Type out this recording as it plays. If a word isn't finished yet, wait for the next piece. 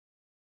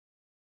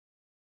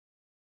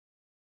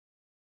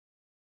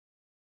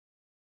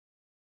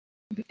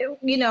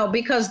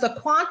because the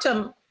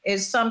quantum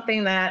is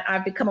something that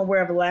I've become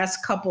aware of the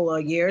last couple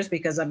of years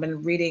because I've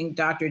been reading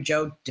Dr.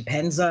 Joe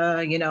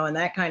Dispenza, and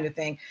that kind of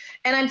thing.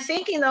 And I'm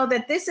thinking, though,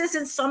 that this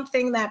isn't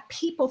something that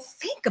people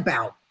think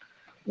about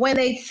when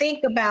they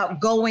think about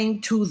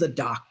going to the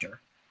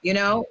doctor.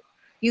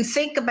 You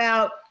think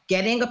about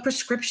getting a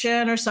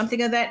prescription or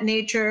something of that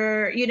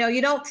nature.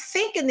 You don't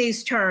think in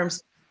these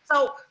terms.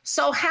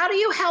 So how do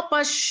you help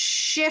us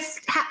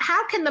shift?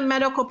 How can the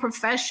medical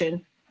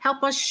profession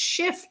help us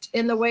shift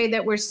in the way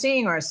that we're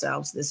seeing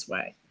ourselves this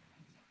way?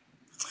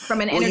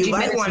 From an energy you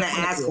might want to medicine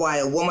point of ask view. why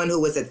a woman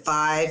who was at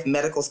 5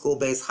 medical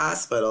school-based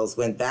hospitals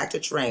went back to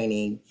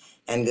training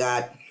and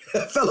got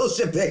a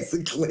fellowship,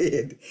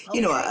 basically,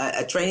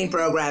 a training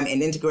program in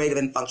integrative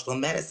and functional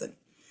medicine.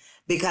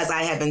 Because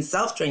I had been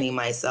self-training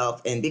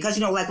myself, and because,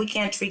 we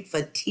can't treat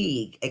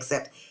fatigue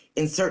except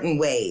in certain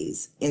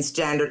ways in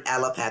standard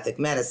allopathic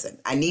medicine.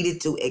 I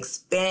needed to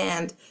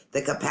expand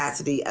the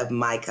capacity of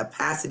my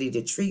capacity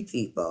to treat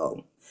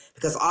people,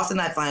 because often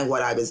I find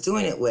what I was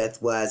doing it with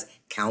was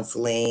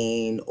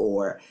counseling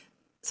or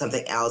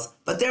something else,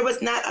 but there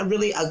was not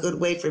really a good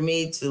way for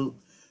me to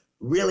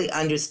really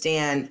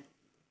understand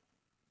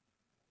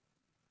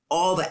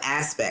all the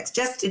aspects,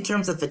 just in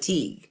terms of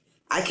fatigue.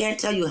 I can't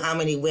tell you how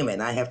many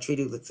women I have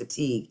treated with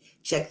fatigue,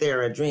 check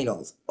their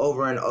adrenals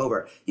over and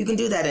over. You can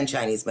do that in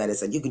Chinese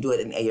medicine. You can do it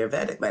in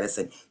Ayurvedic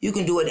medicine. You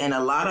can do it in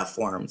a lot of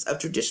forms of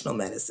traditional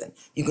medicine.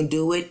 You can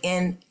do it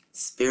in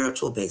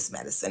spiritual-based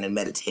medicine and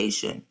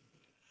meditation.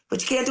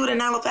 But you can't do it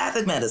in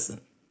allopathic medicine.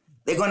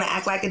 They're going to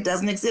act like it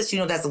doesn't exist.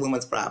 That's a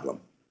woman's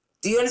problem.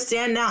 Do you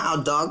understand now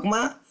how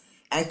dogma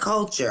and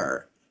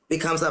culture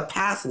becomes a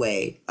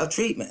pathway of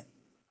treatment?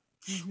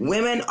 Mm-hmm.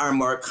 Women are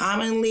more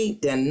commonly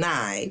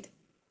denied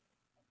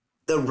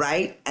the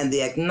right and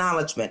the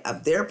acknowledgement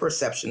of their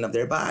perception of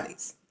their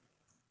bodies.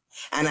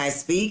 And I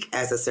speak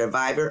as a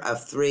survivor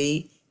of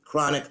 3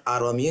 chronic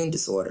autoimmune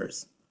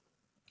disorders,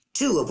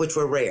 2 of which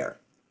were rare.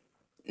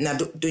 Now,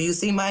 do you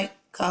see my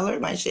color,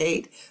 my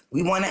shade?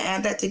 We want to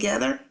add that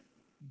together?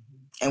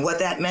 Mm-hmm. And what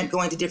that meant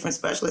going to different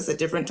specialists at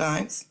different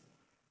times?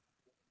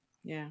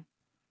 Yeah.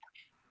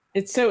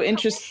 It's so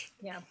interesting.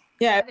 Yeah.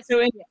 Yeah, it's so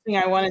interesting.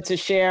 I wanted to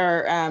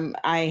share,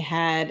 I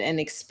had an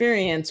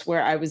experience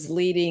where I was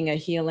leading a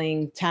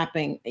healing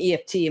tapping,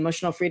 EFT,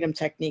 emotional freedom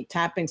technique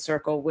tapping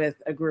circle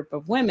with a group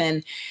of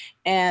women.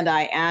 And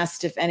I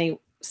asked if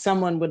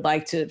someone would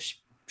like to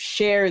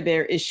share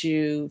their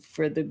issue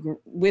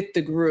with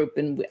the group,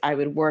 and I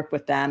would work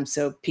with them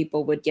so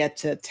people would get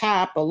to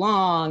tap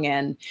along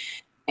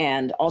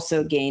and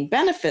also gain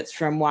benefits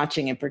from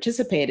watching and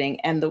participating.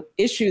 And the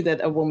issue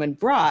that a woman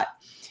brought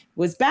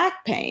was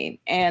back pain.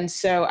 And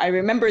so I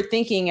remember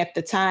thinking at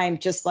the time,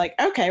 just like,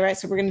 okay, right,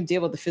 so we're going to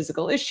deal with the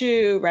physical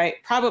issue, right?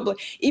 Probably,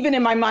 even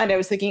in my mind, I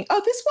was thinking, oh,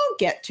 this won't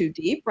get too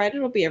deep, right?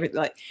 It'll be everything,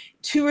 like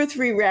 2 or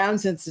 3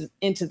 rounds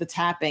into the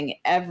tapping,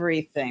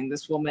 everything,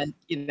 this woman,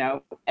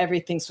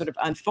 everything sort of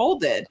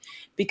unfolded,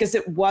 because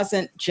it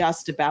wasn't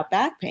just about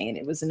back pain.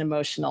 It was an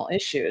emotional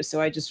issue.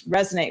 So I just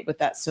resonate with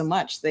that so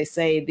much. They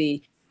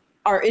say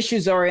our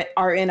issues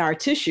are in our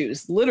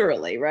tissues,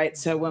 literally, right?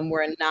 So when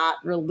we're not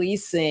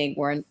releasing,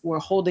 we're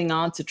holding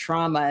on to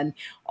trauma and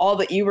all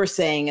that you were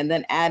saying, and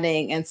then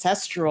adding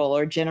ancestral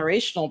or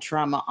generational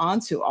trauma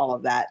onto all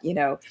of that.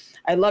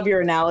 I love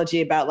your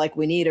analogy about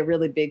we need a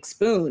really big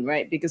spoon,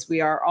 right? Because we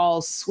are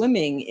all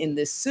swimming in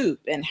this soup.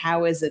 And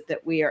how is it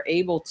that we are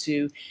able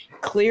to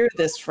clear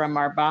this from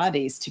our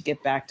bodies to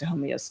get back to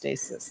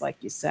homeostasis, like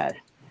you said?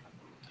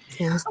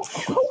 Yeah.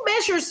 Who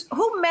measures?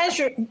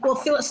 Well,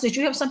 Phyllis, did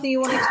you have something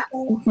you wanted to say?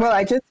 Well,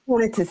 I just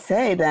wanted to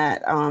say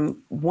that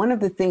one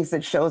of the things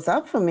that shows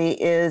up for me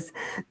is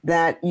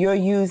that you're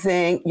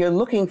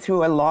looking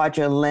through a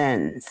larger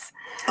lens.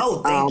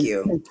 Oh, thank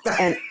you.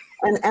 And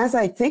as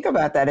I think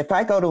about that, if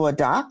I go to a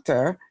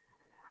doctor,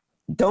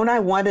 don't I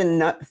want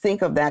to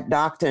think of that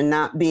doctor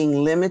not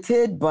being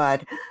limited,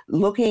 but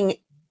looking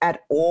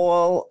at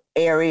all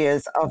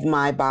areas of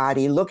my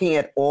body, looking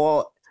at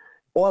all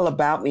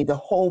about me, the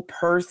whole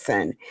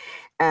person.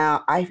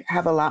 I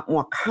have a lot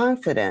more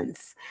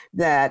confidence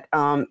that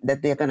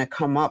they're going to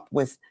come up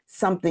with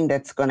something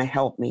that's going to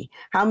help me.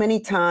 How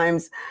many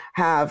times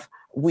have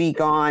we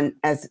gone,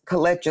 as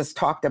Colette just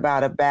talked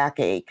about, a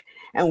backache,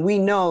 and we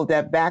know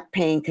that back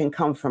pain can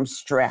come from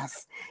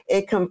stress.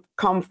 It can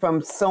come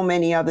from so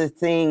many other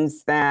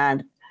things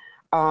that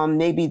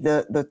maybe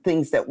the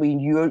things that we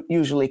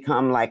usually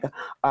come, like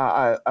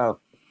a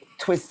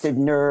twisted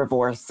nerve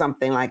or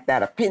something like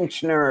that, a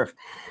pinched nerve.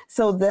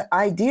 So the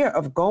idea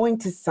of going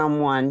to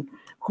someone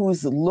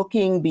who's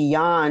looking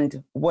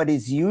beyond what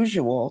is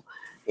usual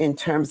in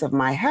terms of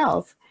my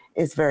health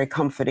is very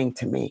comforting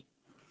to me.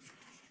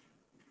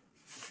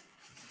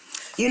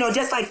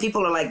 Just like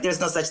people are like, there's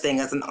no such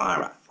thing as an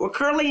aura. Well,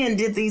 Curlian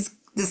did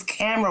this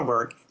camera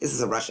work. This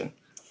is a Russian.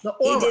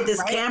 He did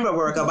this camera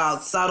work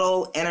about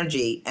subtle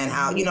energy and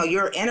how,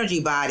 your energy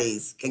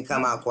bodies can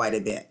come out quite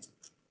a bit.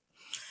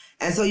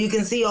 And so you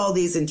can see all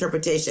these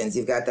interpretations.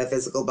 You've got the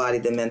physical body,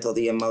 the mental,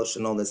 the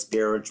emotional, the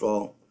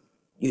spiritual.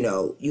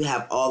 You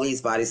have all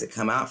these bodies that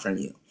come out from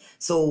you.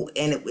 So,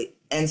 and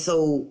And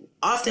so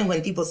often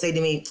when people say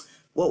to me,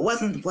 well, it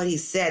wasn't what he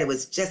said, it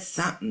was just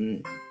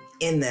something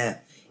in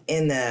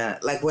the,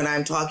 like when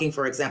I'm talking,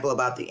 for example,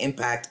 about the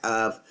impact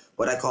of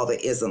what I call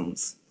the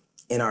isms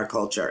in our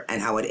culture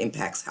and how it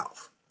impacts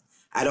health.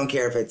 I don't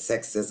care if it's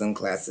sexism,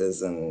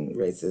 classism,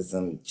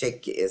 racism,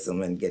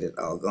 chickism, and get it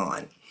all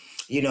gone.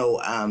 You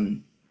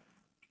know,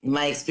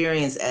 my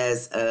experience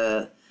as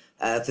a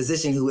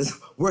physician who was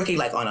working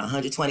like on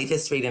 125th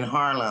Street in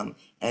Harlem,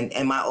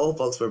 and my old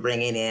folks were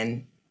bringing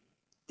in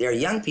their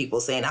young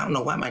people saying, I don't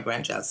know why my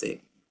grandchild's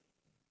sick.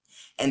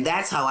 And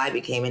that's how I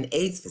became an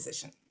AIDS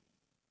physician.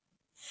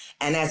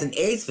 And as an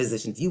AIDS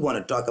physician, if you want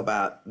to talk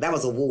about, that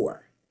was a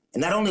war.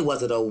 And not only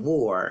was it a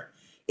war,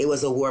 it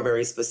was a war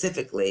very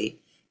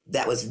specifically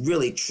that was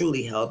really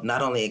truly held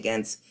not only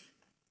against,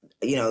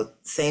 you know,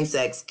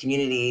 same-sex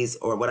communities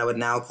or what I would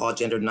now call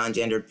gendered,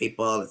 non-gendered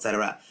people, et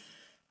cetera.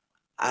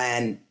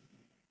 And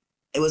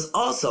it was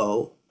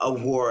also a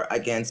war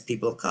against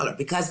people of color,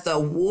 because the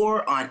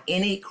war on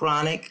any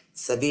chronic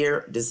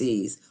severe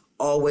disease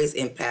always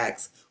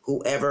impacts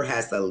whoever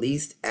has the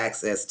least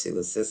access to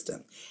a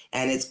system.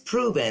 And it's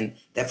proven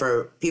that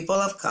for people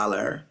of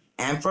color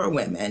and for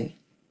women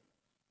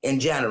in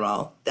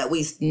general, that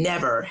we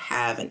never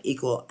have an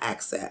equal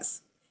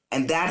access.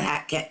 And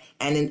that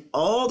and in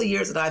all the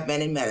years that I've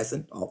been in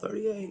medicine, all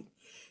 38,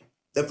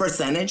 the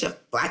percentage of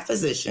Black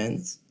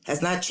physicians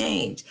has not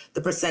changed.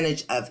 The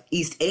percentage of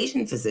East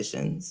Asian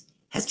physicians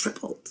has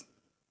tripled.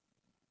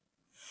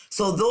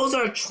 So those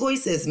are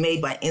choices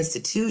made by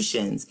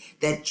institutions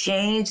that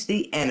change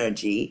the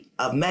energy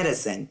of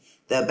medicine,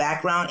 the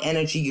background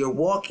energy you're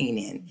walking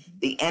in,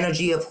 the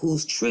energy of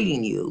who's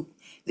treating you,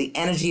 the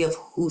energy of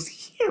who's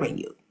hearing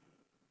you.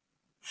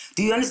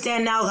 Do you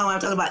understand now how I'm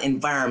talking about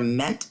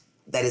environment?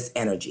 That is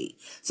energy.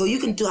 So you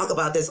can talk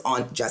about this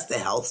on just the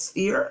health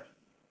sphere,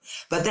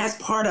 but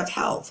that's part of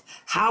health.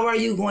 How are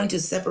you going to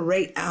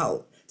separate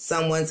out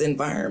someone's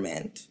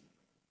environment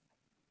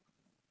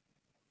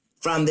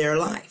from their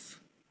life?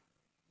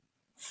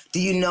 Do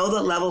you know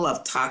the level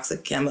of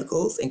toxic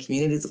chemicals in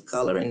communities of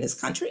color in this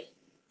country?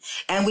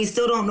 And we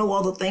still don't know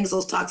all the things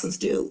those toxins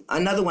do.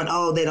 Another one,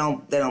 oh, they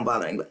don't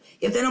bother anybody.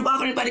 If they don't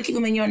bother anybody, keep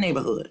them in your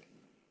neighborhood.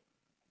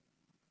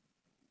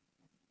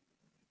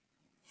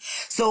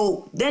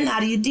 So then how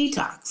do you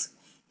detox?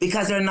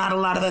 Because there are not a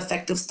lot of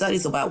effective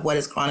studies about what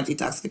is chronic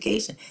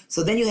detoxification.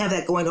 So then you have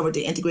that going over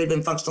to integrative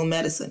and functional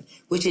medicine,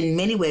 which in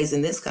many ways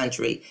in this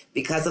country,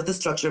 because of the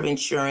structure of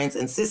insurance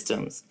and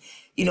systems,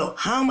 you know,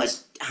 how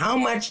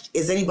much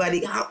is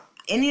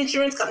any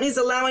insurance companies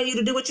allowing you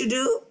to do what you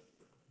do?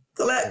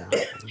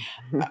 Colette?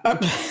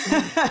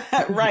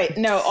 Right.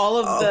 No, all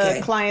of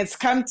the clients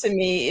come to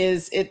me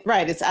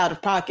it's out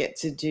of pocket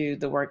to do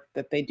the work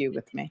that they do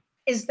with me.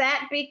 Is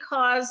that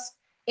because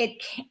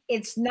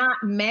it's not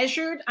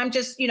measured? I'm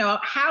just, you know,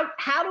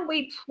 how do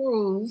we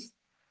prove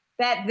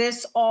that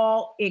this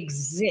all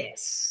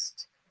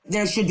exists?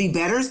 There should be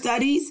better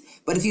studies,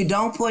 but if you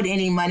don't put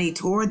any money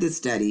toward the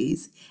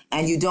studies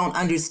and you don't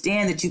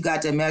understand that you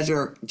got to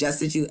measure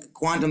just as you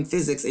quantum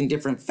physics in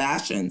different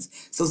fashions.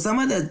 So some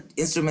of the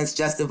instruments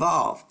just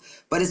evolve,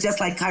 but it's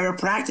just like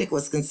chiropractic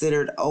was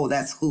considered, oh,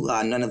 that's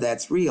hoo-ha, none of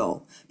that's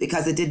real,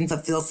 because it didn't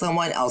fulfill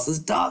someone else's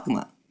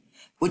dogma,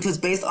 which was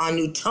based on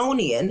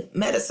Newtonian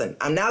medicine.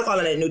 I'm now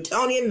calling it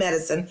Newtonian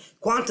medicine,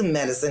 quantum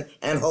medicine,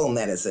 and whole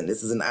medicine.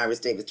 This is an Irish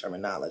Davis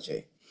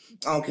terminology,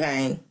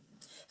 okay?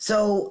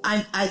 So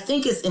I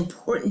think it's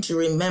important to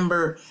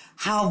remember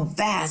how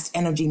vast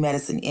energy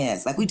medicine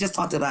is. Like we just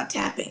talked about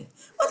tapping.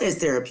 Well, there's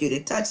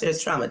therapeutic touch,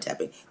 there's trauma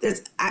tapping. We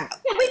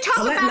talk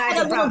about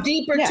it a little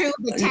deeper too,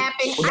 the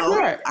tapping.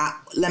 No,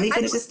 let me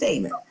finish the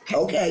statement.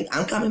 Okay,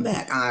 I'm coming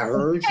back. I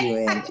heard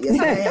you, and yes,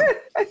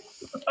 I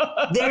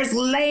am. There's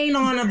laying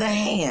on of the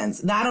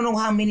hands. Now, I don't know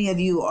how many of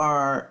you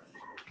are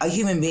a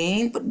human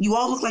being, but you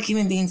all look like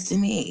human beings to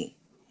me.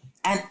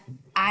 And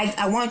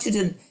I want you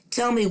to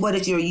tell me what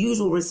is your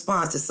usual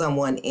response to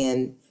someone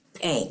in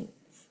pain.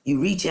 You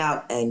reach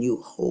out and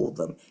you hold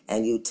them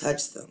and you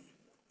touch them.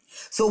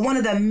 So one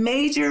of the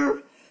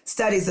major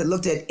studies that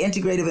looked at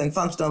integrative and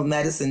functional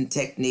medicine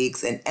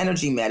techniques and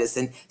energy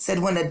medicine said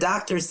when a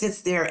doctor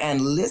sits there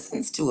and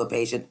listens to a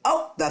patient,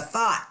 oh, the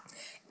thought,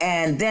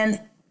 and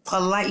then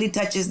politely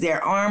touches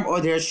their arm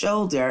or their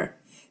shoulder,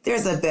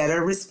 there's a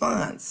better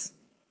response.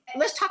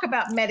 Let's talk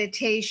about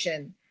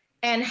meditation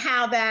and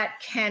how that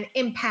can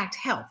impact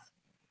health.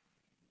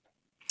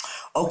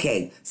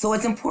 Okay, so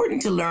it's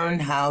important to learn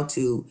how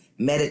to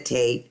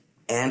meditate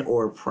and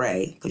or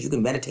pray, because you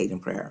can meditate in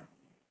prayer.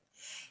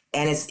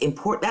 And it's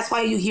important, that's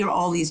why you hear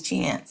all these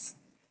chants,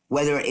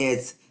 whether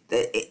it's,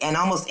 and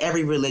almost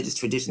every religious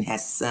tradition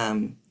has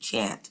some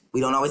chant.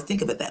 We don't always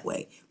think of it that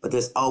way, but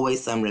there's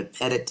always some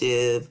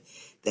repetitive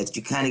that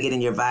you kind of get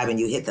in your vibe and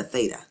you hit the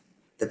theta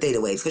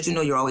waves, because you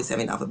know you're always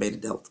having alpha, beta,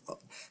 delta,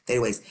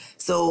 theta waves.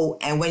 So,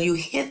 and when you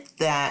hit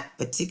that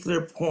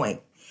particular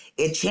point,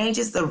 it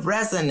changes the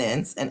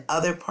resonance in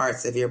other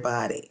parts of your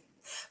body.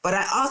 But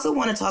I also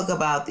want to talk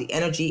about the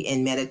energy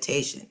in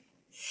meditation.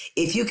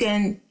 If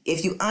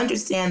you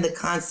understand the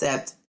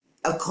concept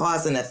of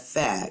cause and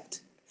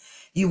effect,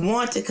 You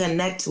want to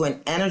connect to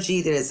an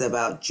energy that is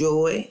about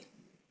joy,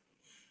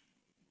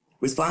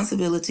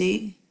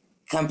 responsibility,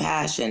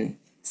 compassion,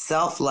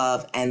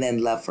 self-love, and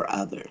then love for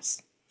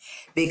others.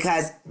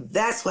 Because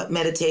that's what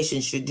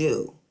meditation should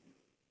do.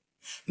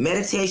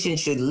 Meditation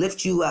should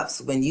lift you up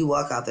so when you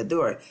walk out the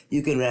door,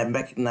 you can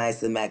recognize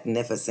the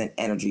magnificent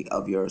energy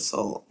of your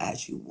soul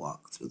as you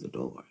walk through the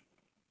door.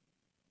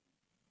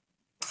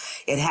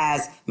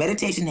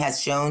 Meditation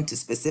has shown to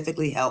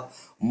specifically help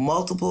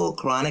multiple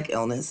chronic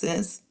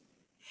illnesses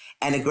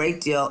and a great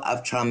deal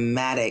of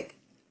trauma,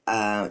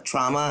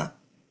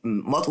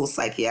 multiple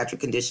psychiatric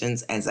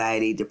conditions,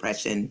 anxiety,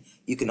 depression,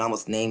 you can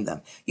almost name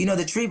them. You know,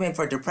 the treatment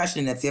for depression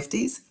in the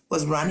 50s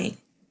was running.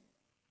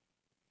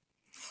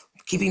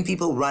 Keeping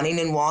people running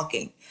and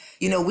walking.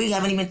 You know, we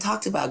haven't even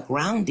talked about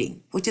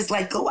grounding, which is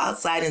like go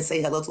outside and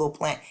say hello to a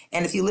plant.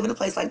 And if you live in a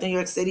place like New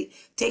York City,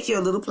 take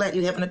your little plant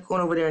you have in the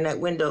corner over there in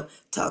that window,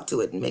 talk to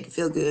it and make it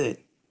feel good.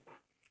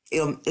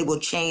 It will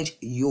change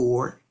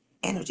your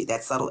energy.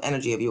 That subtle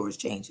energy of yours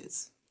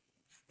changes.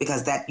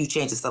 Because you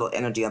change the subtle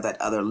energy of that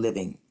other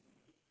living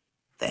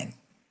thing.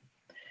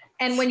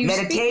 And when you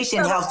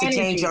meditation helps to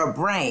change your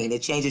brain.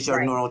 It changes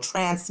your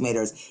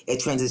neurotransmitters. It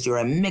changes your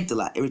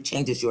amygdala. It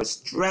changes your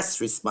stress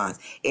response.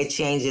 It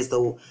changes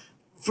the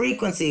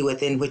frequency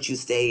within which you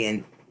stay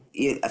in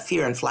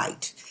fear and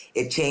flight.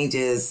 It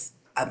changes.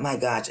 Oh my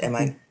gosh,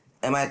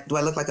 do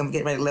I look like I'm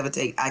getting ready to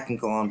levitate? I can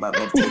go on about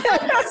meditation.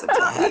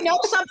 You know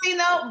something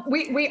though?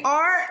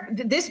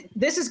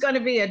 This is going to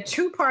be a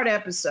 2-part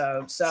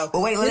episode. So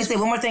well, wait, let me say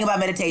one more thing about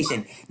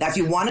meditation. Now, if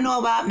you want to know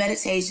about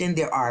meditation,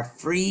 there are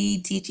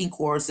free teaching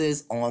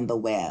courses on the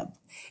web.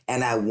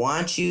 And I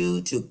want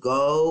you to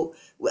go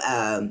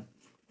to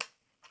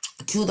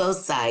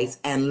those sites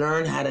and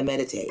learn how to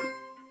meditate.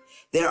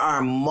 There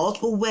are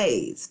multiple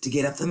ways to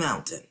get up the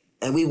mountain.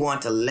 And we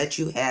want to let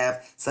you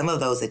have some of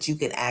those that you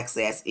can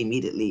access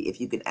immediately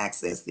if you can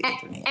access the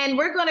internet. And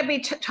we're going to be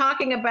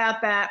talking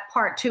about that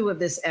part 2 of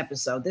this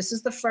episode. This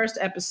is the first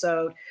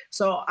episode.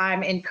 So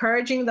I'm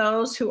encouraging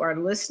those who are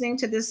listening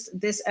to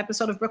this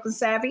episode of Brooklyn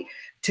Savvy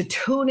to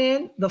tune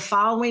in the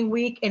following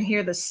week and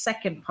hear the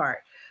second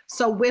part.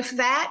 So with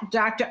that,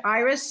 Dr.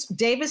 Iris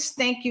Davis,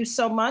 thank you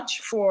so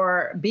much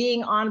for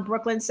being on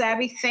Brooklyn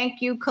Savvy.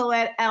 Thank you,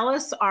 Colette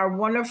Ellis, our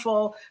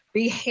wonderful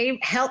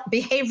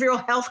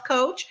behavioral health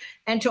coach.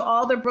 And to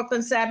all the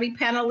Brooklyn Savvy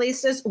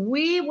panelistas,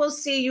 we will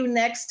see you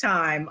next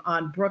time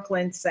on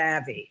Brooklyn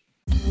Savvy.